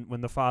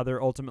 when the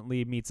father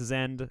ultimately meets his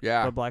end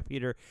for Black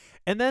Peter.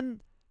 And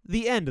then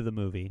the end of the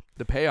movie.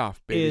 The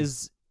payoff, baby.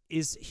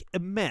 Is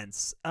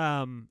immense.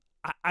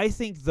 I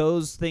think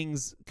those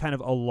things kind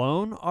of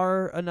alone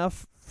are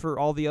enough for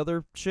all the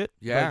other shit.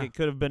 Yeah. Like, it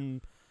could have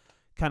been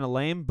kind of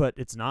lame, but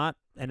it's not.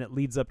 And it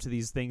leads up to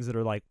these things that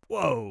are like,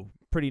 whoa,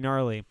 pretty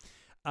gnarly.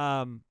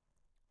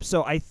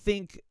 So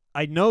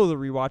I know the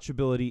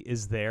rewatchability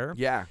is there.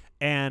 Yeah.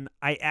 And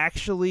I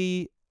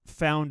actually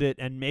found it,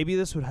 and maybe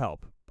this would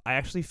help, I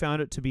actually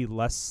found it to be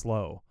less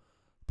slow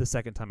the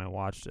second time I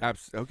watched it.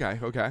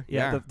 Okay.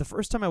 Yeah. The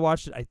first time I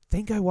watched it, I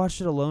think I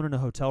watched it alone in a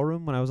hotel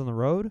room when I was on the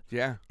road.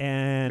 Yeah.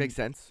 And makes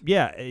sense.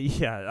 Yeah.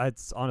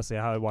 It's honestly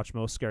how I watch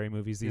most scary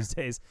movies these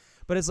days.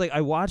 But it's like,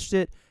 I watched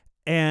it,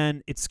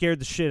 and it scared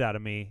the shit out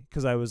of me,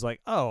 because I was like,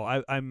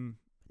 oh, I'm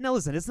now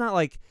listen, it's not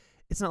like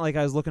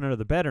I was looking under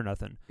the bed or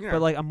nothing. Yeah.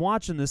 But like, I'm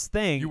watching this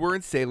thing. You were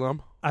in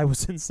Salem. I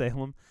was in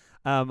Salem.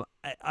 But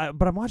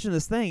I'm watching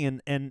this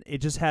thing, and it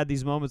just had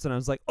these moments, and I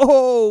was like,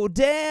 oh,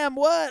 damn,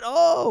 what?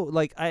 Oh,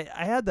 like, I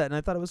had that, and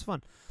I thought it was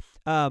fun.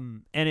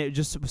 And it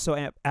just was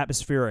so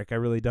atmospheric. I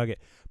really dug it.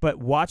 But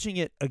watching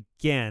it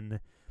again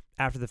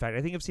after the fact,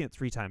 I think I've seen it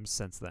 3 times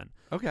since then.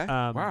 Okay.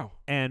 Wow.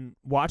 And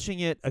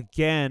watching it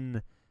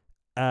again,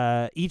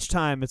 each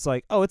time it's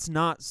like, oh, it's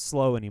not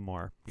slow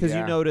anymore, because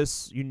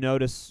you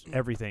notice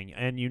everything,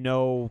 and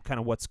kind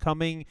of what's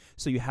coming,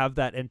 so you have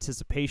that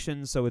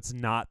anticipation, so it's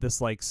not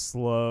this like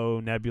slow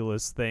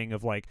nebulous thing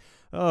of like,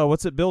 oh,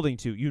 what's it building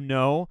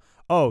to,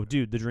 oh,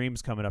 dude, the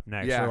dream's coming up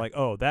next, or like,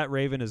 oh, that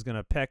raven is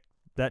gonna peck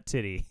that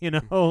titty,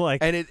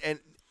 like, and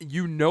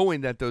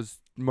knowing that those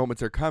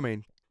moments are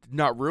coming,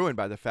 not ruined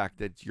by the fact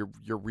that you're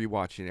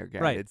rewatching it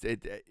again, right?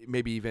 It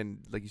maybe even,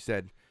 like you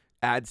said,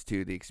 adds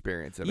to the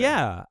experience of it.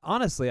 Yeah,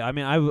 honestly, I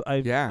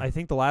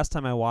think the last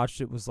time I watched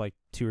it was like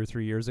 2 or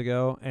 3 years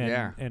ago,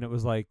 and it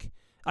was like,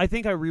 I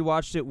think I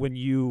rewatched it when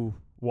you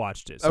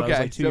watched it, so it was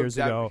like 2 years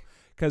ago,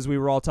 because we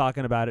were all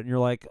talking about it, and you're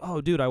like,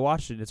 oh, dude, I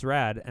watched it, it's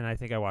rad, and I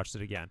think I watched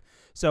it again.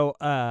 So,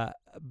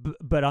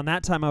 but on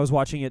that time I was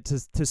watching it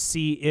to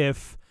see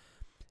if,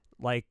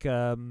 like,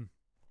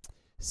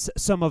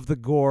 some of the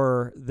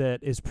gore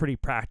that is pretty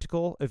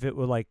practical, if it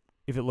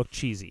looked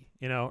cheesy,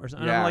 or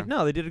something. And I'm like,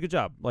 no, they did a good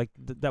job. Like,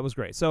 that was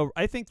great. So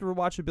I think the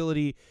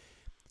rewatchability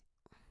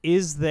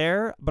is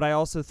there, but I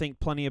also think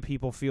plenty of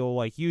people feel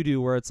like you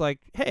do, where it's like,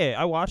 hey,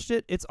 I watched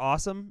it. It's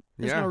awesome.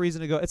 There's no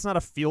reason to go. It's not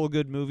a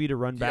feel-good movie to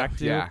run back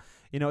to. Yeah.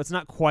 It's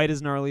not quite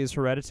as gnarly as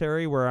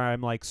Hereditary, where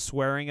I'm like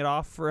swearing it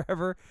off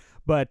forever.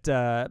 But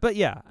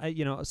yeah,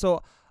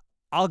 so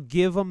I'll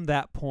give them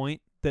that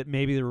point, that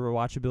maybe the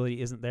rewatchability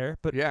isn't there,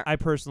 but I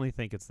personally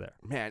think it's there.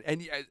 Man,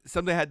 and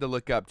something I had to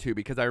look up too,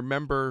 because I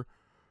remember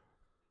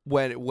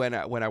when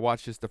I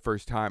watched this the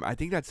first time, I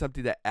think that's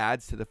something that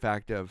adds to the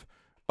fact of,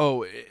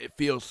 oh, it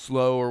feels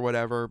slow or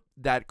whatever.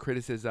 That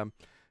criticism.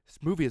 This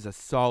movie is a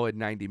solid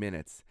 90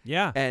 minutes.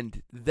 Yeah.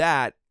 And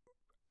that,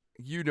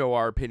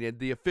 our opinion,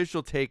 the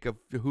official take of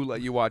Who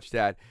Let You Watch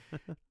That,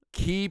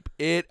 keep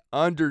it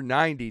under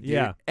 90, dude.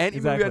 Yeah, Any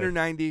movie under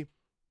 90,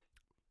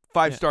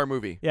 5-star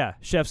movie. Yeah,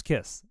 chef's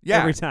kiss. Yeah.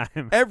 Every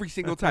time. Every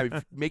single time.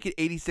 If you make it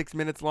 86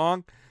 minutes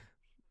long,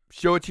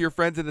 show it to your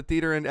friends in the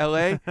theater in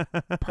LA.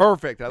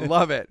 Perfect. I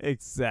love it.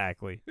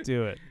 Exactly.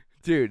 Do it.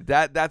 Dude,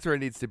 that's where it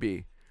needs to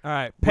be. All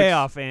right.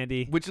 Payoff,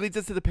 Andy. Which leads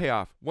us to the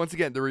payoff. Once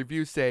again, the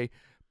reviews say,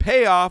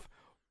 payoff,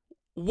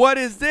 what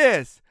is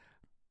this?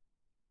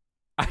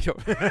 I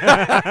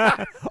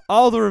don't.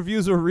 All the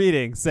reviews we're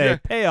reading say,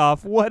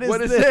 payoff, what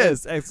is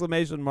this?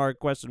 Exclamation mark,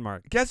 question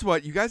mark. Guess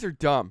what? You guys are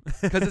dumb,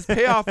 because this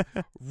payoff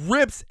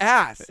rips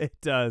ass. It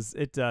does.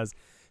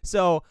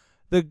 So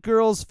the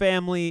girl's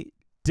family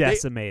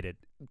decimated.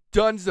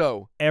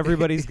 Dunzo.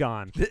 Everybody's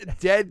gone.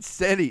 Dead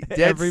city. Dead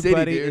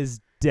Everybody city, dude. is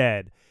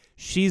dead.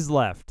 She's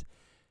left,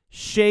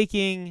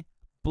 shaking,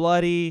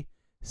 bloody,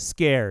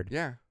 scared.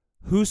 Yeah.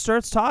 Who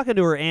starts talking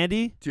to her,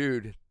 Andy?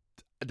 Dude.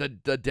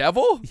 The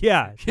devil?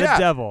 Yeah, the Yeah.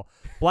 devil.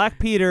 Black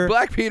Peter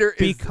Black Peter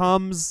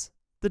becomes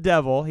the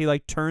devil. He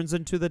like turns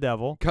into the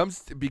devil.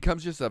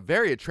 becomes just a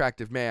very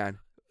attractive man.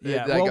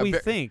 Yeah, Like well, a we ve-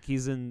 think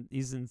he's in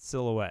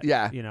silhouette.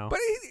 Yeah. you know, But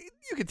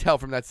you can tell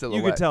from that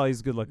silhouette. you could tell he's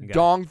a good-looking guy.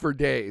 Dong for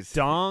days.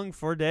 Dong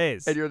for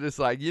days. And you're just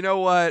like, you know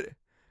what?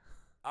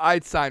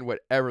 I'd sign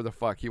whatever the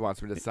fuck he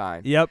wants me to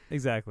sign. Yep,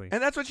 exactly.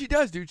 And that's what she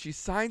does, dude. She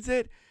signs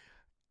it,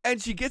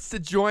 and she gets to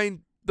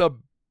join the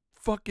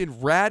fucking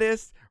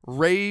raddest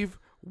rave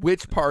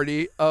witch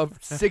party of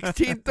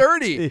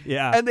 1630.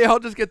 Yeah, And they all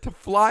just get to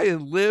fly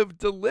and live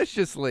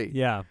deliciously.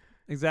 yeah,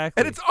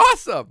 exactly. And it's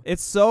awesome.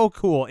 It's so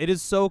cool. It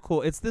is so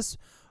cool. It's this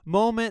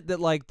moment that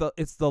like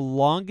it's the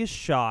longest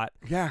shot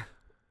Yeah.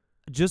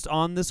 just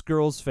on this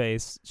girl's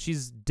face.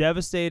 She's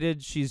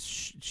devastated. She's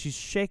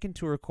shaken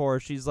to her core.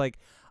 She's like,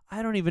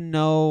 I don't even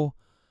know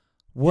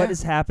what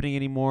is happening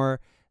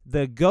anymore.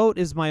 The goat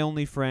is my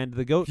only friend.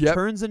 The goat Yep.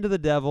 turns into the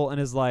devil and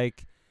is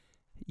like,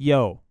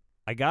 yo,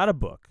 I got a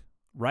book.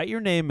 Write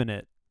your name in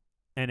it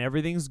and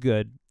everything's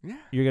good. Yeah.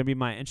 You're going to be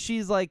mine. And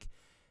she's like,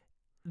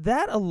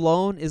 that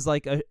alone is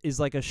like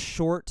a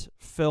short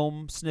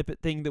film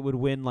snippet thing that would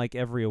win like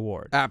every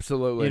award.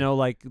 Absolutely. You know,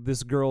 like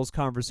this girl's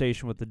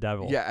conversation with the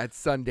devil. Yeah, at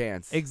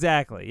Sundance.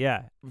 Exactly.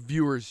 Yeah.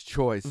 Viewer's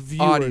choice.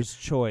 Viewer's Audience.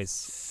 choice.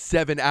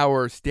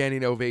 7-hour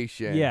standing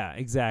ovation. Yeah,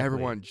 exactly.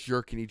 Everyone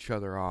jerking each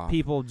other off.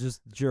 People just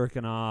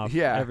jerking off.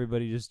 Yeah.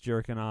 Everybody just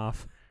jerking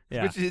off.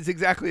 Yeah. Which is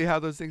exactly how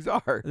those things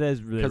are. Because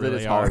Because it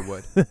is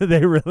Hollywood.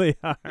 They really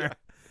are. Yeah.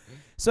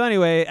 So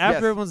anyway, after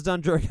Yes. everyone's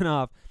done jerking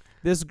off,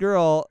 this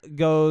girl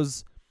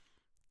goes.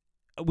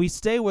 We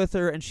stay with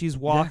her, and she's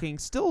walking.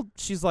 Still,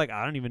 she's like,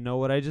 I don't even know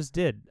what I just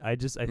did. I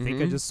think I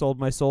Mhm. just sold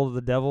my soul to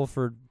the devil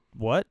for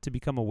what? To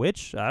become a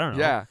witch? I don't know.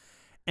 Yeah.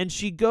 And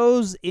she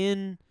goes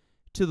in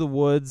to the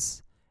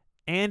woods.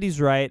 Andy's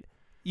right.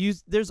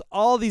 There's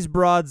all these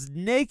broads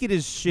naked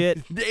as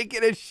shit.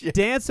 Naked as shit.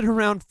 Dancing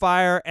around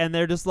fire, and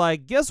they're just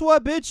like, guess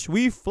what, bitch?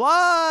 We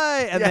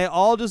fly! And Yeah. they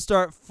all just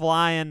start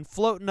flying,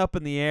 floating up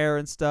in the air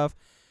and stuff.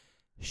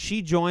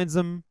 She joins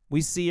them. We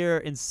see her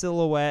in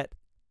silhouette,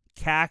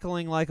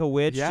 cackling like a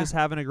witch, Yeah. just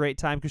having a great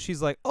time, because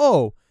she's like,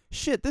 oh,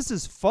 shit, this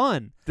is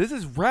fun. This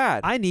is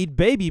rad. I need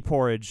baby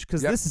porridge,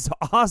 because Yep. this is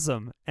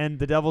awesome. And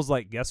the devil's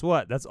like, guess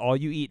what? That's all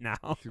you eat now.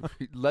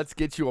 Let's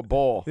get you a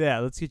bowl. Yeah,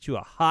 let's get you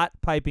a hot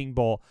piping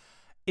bowl.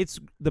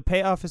 The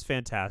payoff is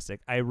fantastic.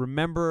 I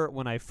remember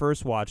when I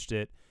first watched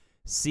it,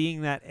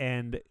 seeing that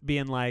end,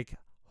 being like,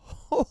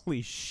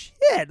 holy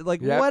shit, like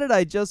Yep. what did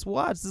I just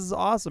watch? This is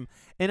awesome.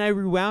 And I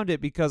rewound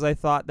it because I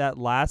thought that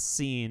last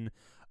scene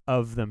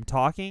of them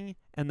talking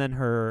and then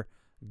her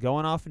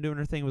going off and doing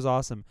her thing was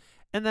awesome.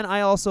 And then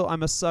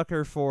I'm a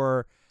sucker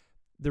for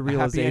the A happy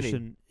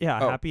realization, Oh.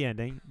 happy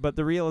ending, but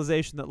the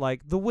realization that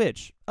like the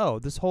witch,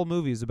 this whole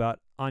movie is about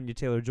Anya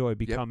Taylor-Joy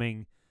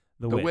becoming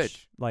the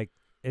witch. Like,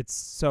 it's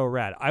so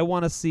rad. I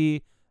want to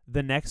see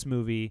the next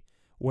movie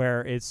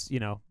where it's,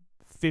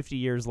 50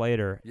 years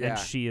later Yeah. and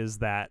she is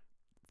that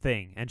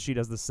thing and she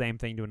does the same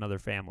thing to another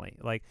family,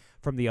 like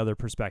from the other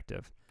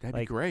perspective. That'd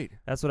Like, be great.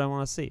 That's what I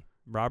want to see.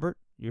 Robert,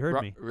 you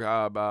heard me.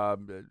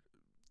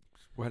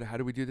 How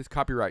do we do this?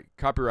 Copyright.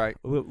 Copyright.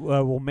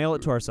 We'll mail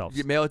it to ourselves.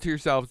 You mail it to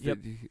yourselves. Yep.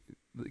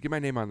 Get my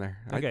name on there.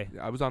 Okay.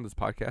 I was on this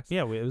podcast.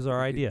 Yeah, it was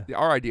our idea.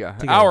 Our idea.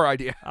 Together. Our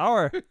idea.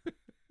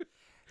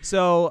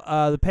 So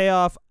the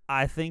payoff,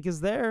 I think,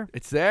 is there.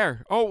 It's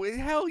there. Oh,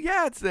 hell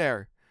yeah, it's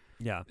there.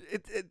 Yeah.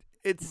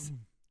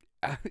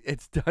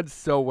 It's done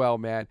so well,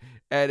 man.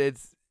 And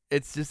it's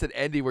just an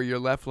ending where you're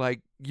left like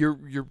your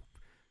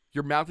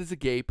mouth is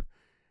agape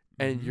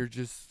and Mhm. you're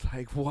just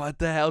like, what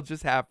the hell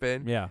just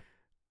happened? Yeah.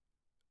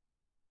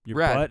 Your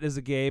Rad. butt is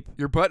agape.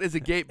 Your butt is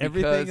agape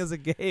Everything is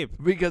agape.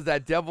 because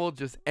that devil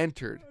just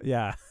entered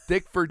Yeah.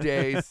 thick for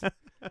days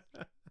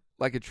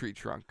like a tree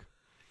trunk.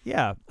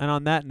 Yeah. And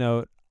on that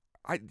note,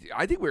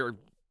 I think we're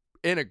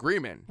in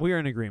agreement. we are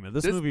in agreement.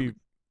 This movie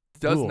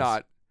does rules.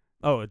 not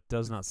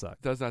does not suck.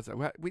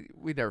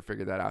 we never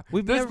figured that out.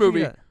 We've This never movie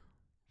figured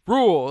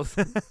rules.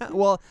 that-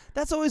 Well,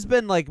 that's always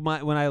been like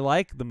when I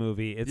like the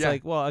movie. It's Yeah.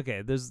 like, well,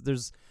 okay, there's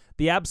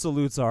the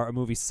absolutes are a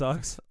movie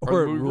sucks Or or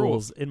the it movie rules,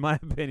 rules. in my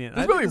opinion.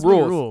 This I think movie this movie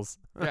rules. rules.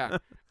 Yeah.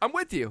 I'm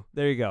with you.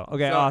 There you go.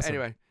 Okay, So, awesome.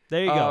 Anyway,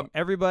 There you go. um,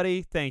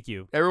 Everybody, thank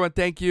you. everyone,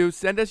 thank you.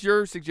 Send us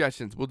your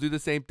suggestions. We'll do the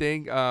same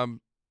thing.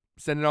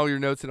 Send in all your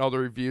notes and all the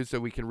reviews so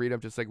we can read them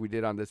just like we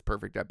did on this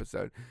perfect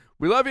episode.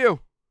 We love you.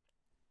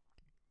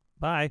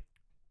 Bye.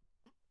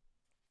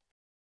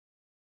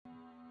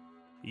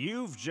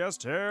 You've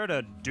just heard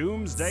a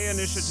Doomsday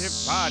Initiative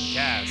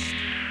podcast.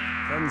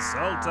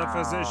 Consult a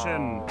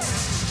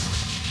physician.